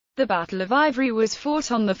The Battle of Ivry was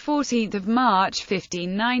fought on 14 March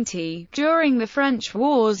 1590, during the French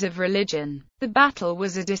Wars of Religion. The battle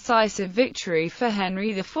was a decisive victory for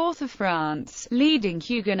Henry IV of France, leading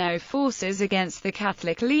Huguenot forces against the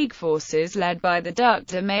Catholic League forces led by the Duc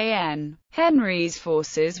de Mayenne. Henry's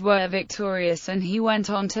forces were victorious and he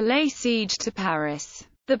went on to lay siege to Paris.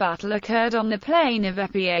 The battle occurred on the plain of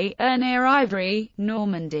Epie, near Ivry,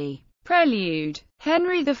 Normandy. Prelude: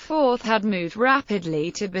 Henry IV had moved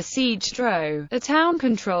rapidly to besiege Dreux, a town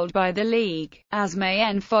controlled by the League. As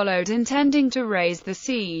Mayenne followed intending to raise the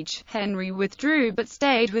siege, Henry withdrew but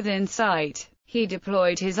stayed within sight. He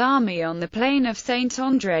deployed his army on the plain of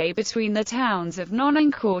Saint-André between the towns of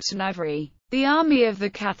Nonancourt and Ivry. The army of the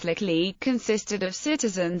Catholic League consisted of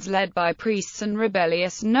citizens led by priests and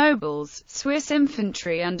rebellious nobles, Swiss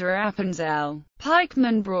infantry under Appenzell,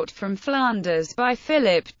 pikemen brought from Flanders by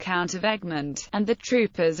Philip, Count of Egmont, and the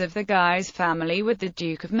troopers of the Guise family with the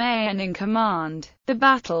Duke of Mayenne in command. The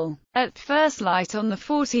battle. At first light on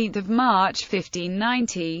 14 March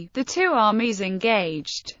 1590, the two armies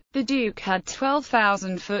engaged. The Duke had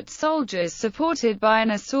 12,000 foot soldiers supported by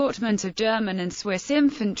an assortment of German and Swiss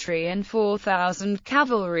infantry and 4,000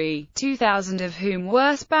 cavalry, 2,000 of whom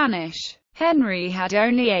were Spanish. Henry had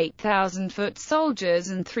only 8,000 foot soldiers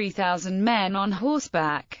and 3,000 men on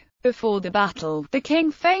horseback. Before the battle, the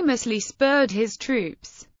king famously spurred his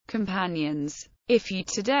troops, "Companions, if you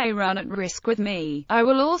today run at risk with me, I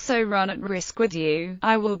will also run at risk with you.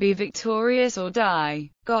 I will be victorious or die.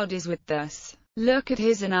 God is with us. Look at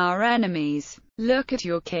his and our enemies. Look at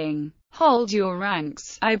your king. Hold your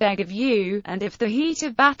ranks, I beg of you, and if the heat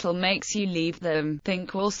of battle makes you leave them,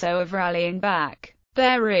 think also of rallying back.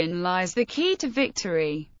 Therein lies the key to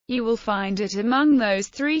victory. You will find it among those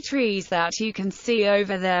 3 trees that you can see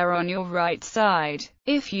over there on your right side.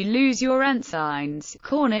 If you lose your ensigns,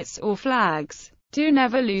 cornets or flags, do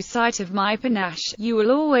never lose sight of my panache. You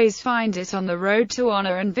will always find it on the road to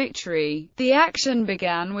honor and victory." The action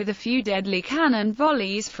began with a few deadly cannon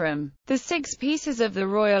volleys from the 6 pieces of the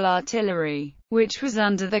Royal Artillery, which was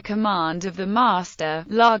under the command of the Master,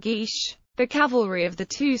 La Guiche. The cavalry of the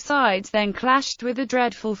two sides then clashed with a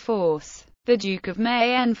dreadful force. The Duke of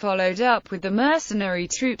Mayenne followed up with the mercenary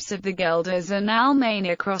troops of the Guelders and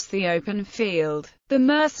Almain across the open field. The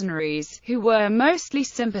mercenaries, who were mostly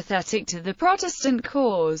sympathetic to the Protestant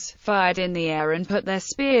cause, fired in the air and put their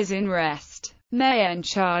spears in rest. Mayenne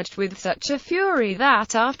charged with such a fury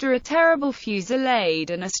that after a terrible fusillade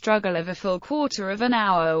and a struggle of a full quarter of an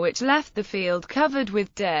hour which left the field covered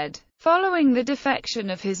with dead, following the defection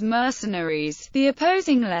of his mercenaries, the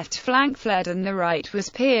opposing left flank fled and the right was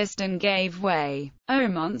pierced and gave way.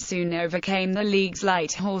 Aumont soon overcame the League's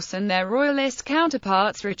light horse and their royalist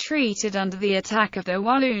counterparts retreated under the attack of the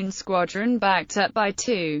Walloon squadron backed up by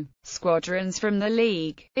 2 squadrons from the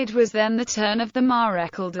League. It was then the turn of the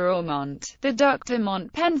Maréchal d'Aumont, the Duc de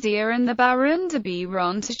Montpensier and the Baron de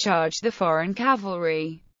Biron to charge the foreign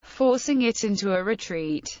cavalry, forcing it into a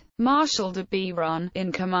retreat. Marshal de Biron,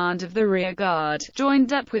 in command of the rear guard,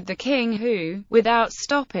 joined up with the king who, without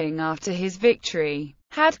stopping after his victory,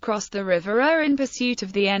 had crossed the river in pursuit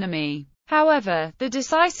of the enemy. However, the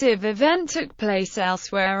decisive event took place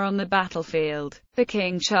elsewhere on the battlefield. The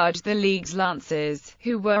king charged the League's lancers,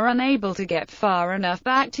 who were unable to get far enough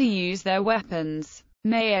back to use their weapons.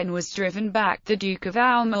 Mayenne was driven back, the Duke of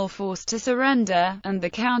Aumale forced to surrender, and the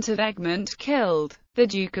Count of Egmont killed. The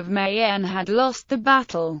Duke of Mayenne had lost the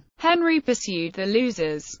battle. Henry pursued the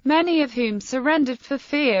losers, many of whom surrendered for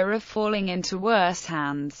fear of falling into worse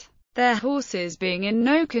hands, their horses being in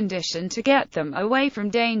no condition to get them away from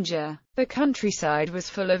danger. The countryside was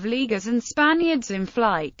full of Leaguers and Spaniards in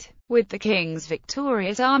flight, with the king's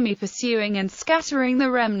victorious army pursuing and scattering the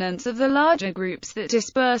remnants of the larger groups that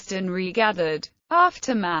dispersed and regathered.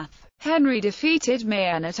 Aftermath: Henry defeated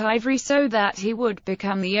Mayenne at Ivry so that he would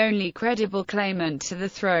become the only credible claimant to the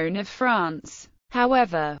throne of France.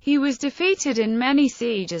 However, he was defeated in many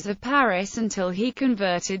sieges of Paris until he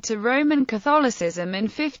converted to Roman Catholicism in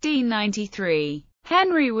 1593.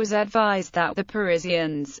 Henry was advised that the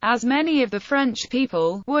Parisians, as many of the French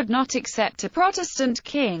people, would not accept a Protestant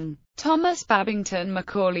king. Thomas Babington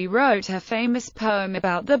Macaulay wrote a famous poem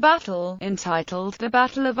about the battle, entitled The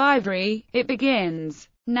Battle of Ivry. It begins,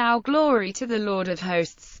 "Now glory to the Lord of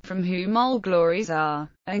hosts, from whom all glories are,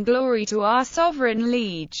 and glory to our sovereign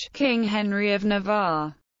liege, King Henry of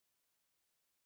Navarre.